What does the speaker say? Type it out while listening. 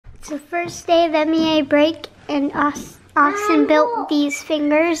the first day of MEA break, and Austin built these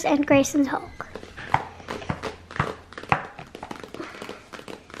fingers and Grayson's Hulk.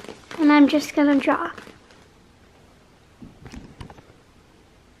 And I'm just gonna draw.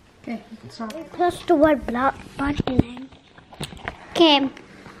 Okay, so Press the word block button. Okay.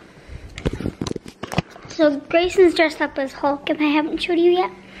 So Grayson's dressed up as Hulk, if I haven't showed you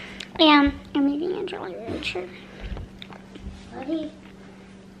yet. And I'm eating a Jolly Rancher.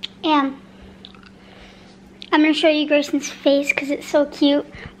 And I'm gonna show you Grayson's face because it's so cute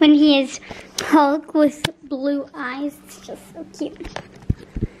when he is Hulk with blue eyes. It's just so cute.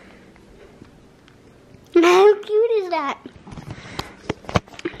 How cute is that?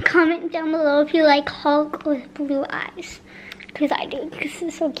 Comment down below if you like Hulk with blue eyes. Because I do, because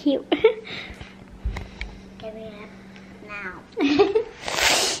it's so cute. Give me it now.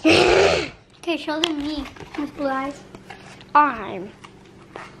 Okay, show them me with blue eyes. I'm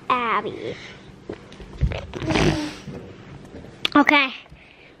Abby. Okay,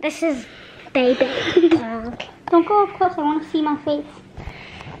 this is baby. Don't go up close, I want to see my face.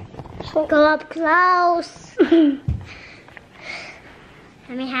 So, Go up close. Let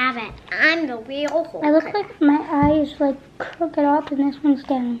me have it. I'm the real Hulk. I look like my eye is like crooked up and this one's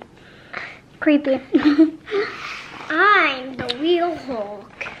down. Creepy. I'm the real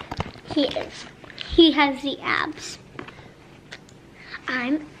Hulk. He is. He has the abs.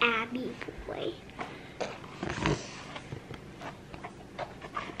 I'm Abby boy.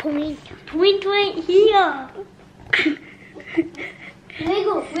 Point right here.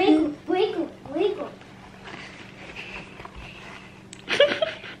 Wiggle, wiggle, wiggle, wiggle.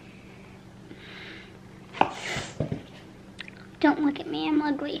 Don't look at me, I'm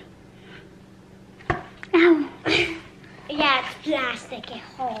ugly. Ow. Yeah, it's plastic, it's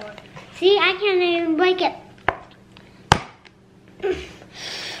hard. See, I can't even break it.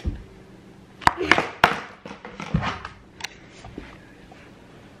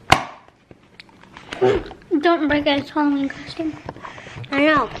 Don't break it, it's Halloween costume. I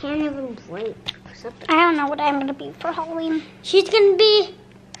know, can't even break. I don't know what I'm gonna be for Halloween. She's gonna be,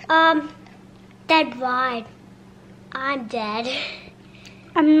 dead bride. I'm dead.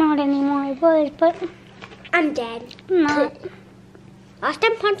 I'm not anymore, I was, but I'm dead. I'm not.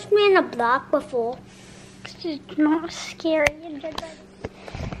 Austin punched me in the block before. It's not scary.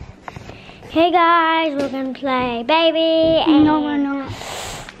 Hey guys, we're gonna play baby. And No, we're not.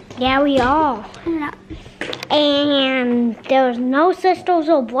 yeah, we are. No. And there's no sisters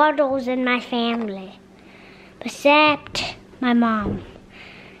or brothers in my family, except my mom.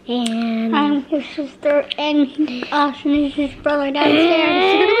 And I'm his sister, and Austin is his brother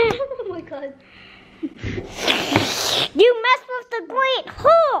downstairs. Oh my god. you messed with the Great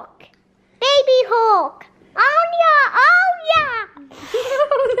Hulk, baby Hulk. Oh yeah, oh yeah.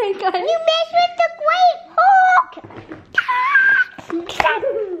 Oh my god. You messed with the Great Hulk.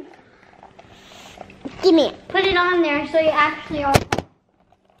 Give me it. Put it on there so you actually are.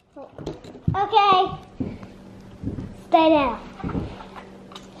 Okay. Stay there.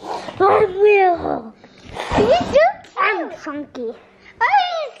 I'm real Hulk. He's so cute. I'm funky. Oh,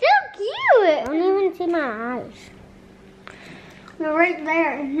 he's so cute. I don't even see my eyes. They're right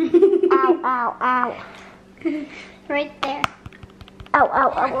there. Ow, ow, ow. Right there. Ow,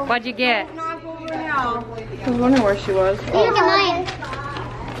 ow, ow. What'd you get? I was wondering where she was. Look at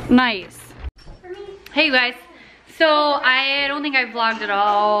mine. Nice. Hey you guys. So I don't think I vlogged at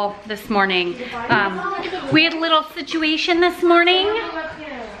all this morning. We had a little situation this morning.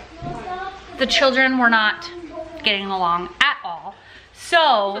 The children were not getting along at all.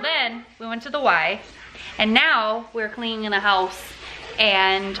 So then we went to the Y, and now we're cleaning the house,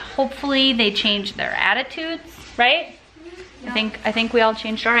 and hopefully they changed their attitudes, right? I think we all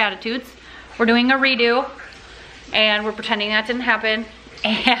changed our attitudes. We're doing a redo, and we're pretending that didn't happen,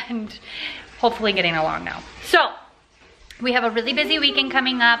 and hopefully getting along now. So we have a really busy weekend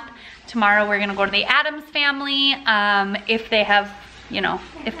coming up. Tomorrow we're gonna go to the Addams family, if they have, you know,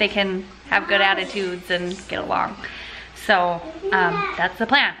 if they can have good attitudes and get along. So that's the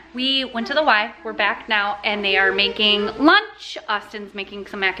plan. We went to the Y, we're back now, and they are making lunch. Austin's making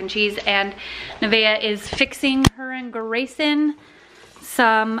some mac and cheese, and Nevaeh is fixing her and Grayson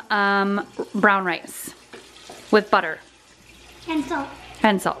some brown rice with butter And salt.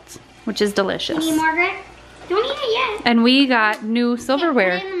 and salt, which is delicious. Hey, Margaret. Don't eat it yet. And we got new Put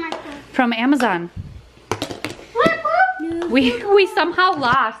silverware it in the microwave. from Amazon. We somehow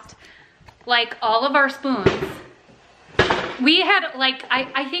lost like all of our spoons. We had like,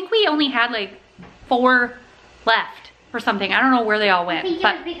 I think we only had like 4 left or something. I don't know where they all went,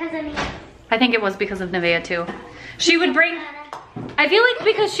 but Because of me. I think it was because of Nevaeh too. She would bring I feel like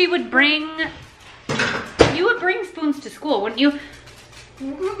because she would bring, you would bring spoons to school, wouldn't you?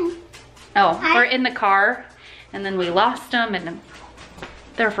 Oh, or in the car, and then we lost them and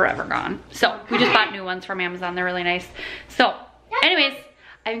they're forever gone. So we just bought new ones from Amazon. They're really nice. So anyways,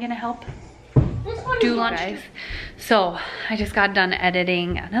 I'm gonna help do lunch, guys. So I just got done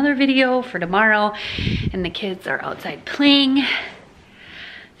editing another video for tomorrow and the kids are outside playing.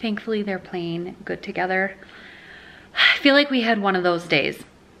 Thankfully they're playing good together. I feel like we had one of those days.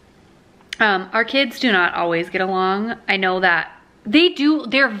 Our kids do not always get along. I know that they do,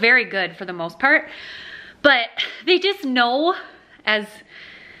 they're very good for the most part, but they just know, as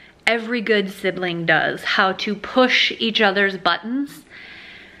every good sibling does, how to push each other's buttons.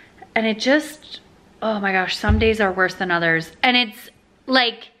 And it just, oh my gosh, some days are worse than others. And it's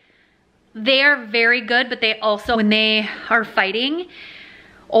like, they are very good, but they also, when they are fighting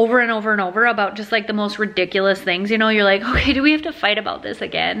over and over and over about just like the most ridiculous things, you know, you're like, okay, do we have to fight about this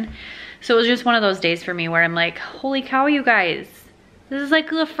again? So it was just one of those days for me where I'm like, holy cow, you guys. This is like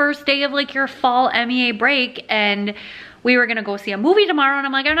the first day of like your fall MEA break, and we were gonna go see a movie tomorrow, and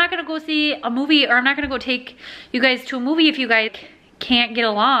I'm like, I'm not gonna go see a movie, or I'm not gonna go take you guys to a movie if you guys can't get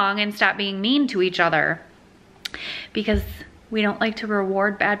along and stop being mean to each other, because we don't like to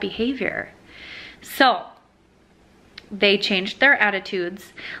reward bad behavior. So they changed their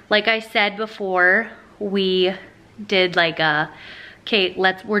attitudes. Like I said before, we did like a, okay,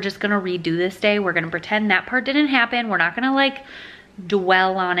 we're just gonna redo this day. We're gonna pretend that part didn't happen. We're not gonna like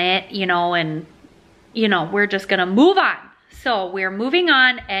dwell on it, you know, and you know, we're just gonna move on. So we're moving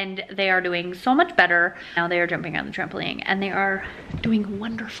on, and they are doing so much better. Now they are jumping on the trampoline and they are doing a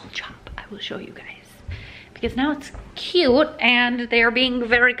wonderful job. I will show you guys, because now it's cute and they are being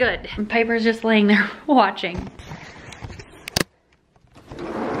very good. And Piper's just laying there watching.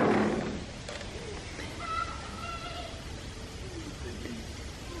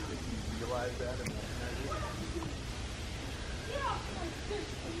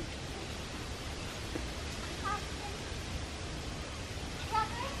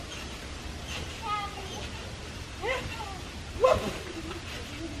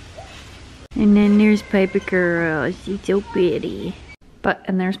 And then there's Piper Girl, she's so pretty.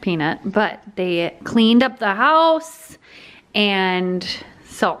 And there's Peanut, but they cleaned up the house, and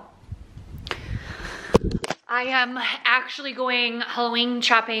so I am actually going Halloween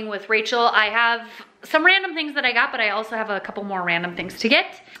shopping with Rachel. I have some random things that I got, but I also have a couple more random things to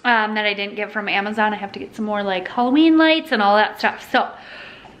get that I didn't get from Amazon. I have to get some more like Halloween lights and all that stuff. So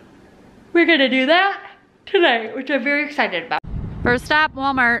we're gonna do that today, which I'm very excited about. First stop,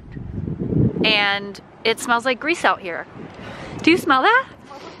 Walmart. And it smells like grease out here. Do you smell that?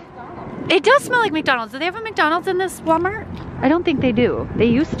 It does smell like McDonald's. Do they have a McDonald's in this Walmart? I don't think they do. They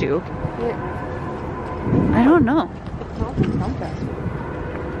used to. I don't know.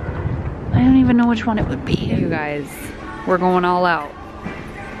 I don't even know which one it would be. You guys, we're going all out.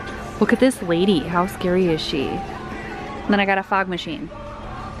 Look at this lady. How scary is she? And then I got a fog machine.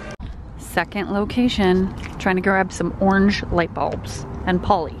 Second location. Trying to grab some orange light bulbs and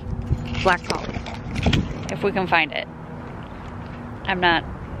poly. Black poly, if we can find it. I'm not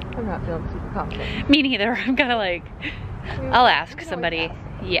feeling super confident. Me neither. I'm kind of like, I'll ask somebody.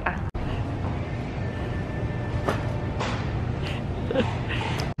 Yeah.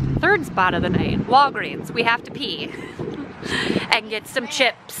 Third spot of the night, Walgreens. We have to pee and get some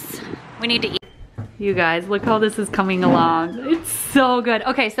chips. We need to eat. You guys, look how this is coming along. It's so good.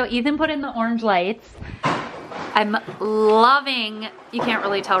 Okay, so Ethan put in the orange lights. I'm loving, you can't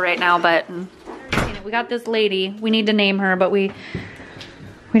really tell right now, but we got this lady. We need to name her, but we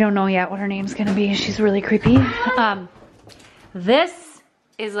don't know yet what her name's gonna be. She's really creepy. This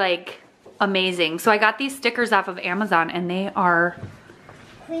is like amazing. So I got these stickers off of Amazon, and they are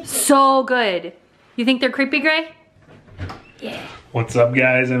so good. You think they're creepy, Gray? Yeah. What's up,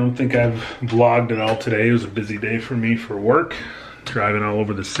 guys? I don't think I've vlogged at all today. It was a busy day for me for work, driving all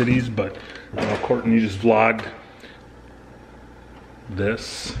over the cities, but Courtney just vlogged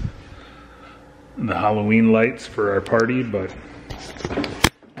this, the Halloween lights for our party, but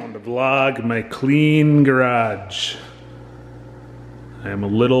I want to vlog my clean garage. I am a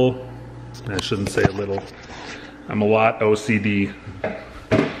little, I shouldn't say a little, I'm a lot OCD,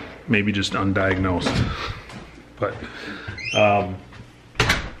 maybe just undiagnosed, but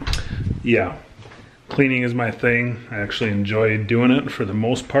yeah, cleaning is my thing. I actually enjoy doing it for the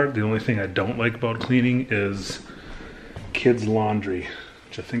most part. The only thing I don't like about cleaning is kids' laundry,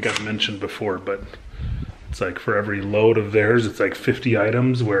 which I think I've mentioned before, but it's like for every load of theirs, it's like 50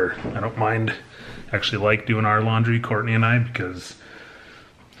 items, where I don't mind, actually like doing our laundry, Courtney and I, because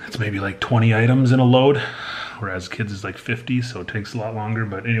it's maybe like 20 items in a load, whereas kids is like 50, so it takes a lot longer.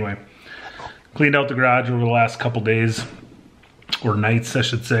 But anyway, cleaned out the garage over the last couple days, or nights I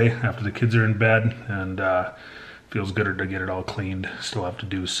should say, after the kids are in bed, and feels good to get it all cleaned. Still have to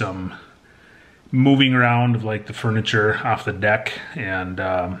do some moving around of like the furniture off the deck and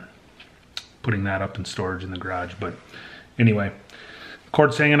putting that up in storage in the garage. But anyway,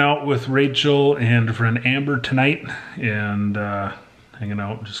 Court's hanging out with Rachel and her friend Amber tonight, and hanging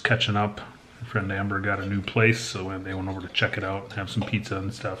out, just catching up. Her friend Amber got a new place, so they went over to check it out and have some pizza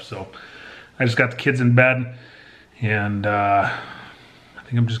and stuff. So I just got the kids in bed, and I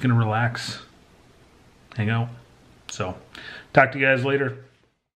think I'm just gonna relax, hang out. So talk to you guys later.